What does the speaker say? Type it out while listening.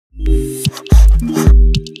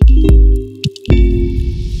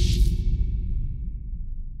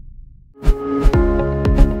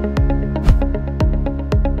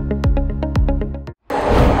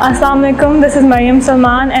Assalamu alaikum, this is Maryam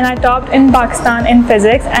Salman and I topped in Pakistan in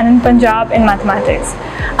physics and in Punjab in mathematics.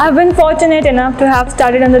 I've been fortunate enough to have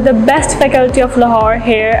studied under the best faculty of Lahore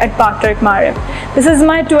here at Pak-Turk Maarif. This is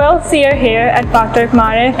my 12th year here at Pak-Turk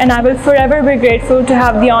Maarif and I will forever be grateful to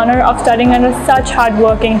have the honor of studying under such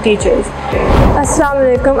hard-working teachers. Assalamu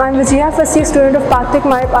alaikum, I'm Wajiha, Fasih, student of Pak-Turk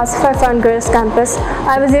Maarif Asifai Girls Campus.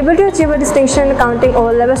 I was able to achieve a distinction in accounting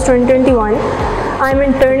over levels 2021. I am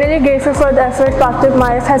eternally grateful for the effort Pak-Turk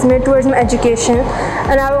Maarif has made towards my education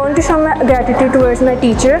and I want to show my gratitude towards my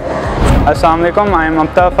teacher. Assalamu alaikum, I am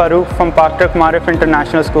Abtaha Farooq from Pak-Turk Maarif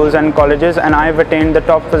International Schools and Colleges and I have attained the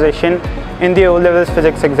top position in the O-Levels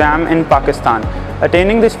Physics exam in Pakistan.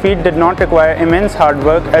 Attaining this feat did not require immense hard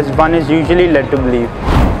work as one is usually led to believe.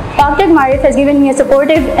 Pak-Turk Maarif has given me a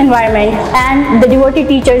supportive environment and the devotee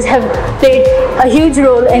teachers have played a huge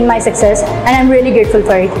role in my success and I'm really grateful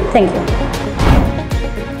for it. Thank you.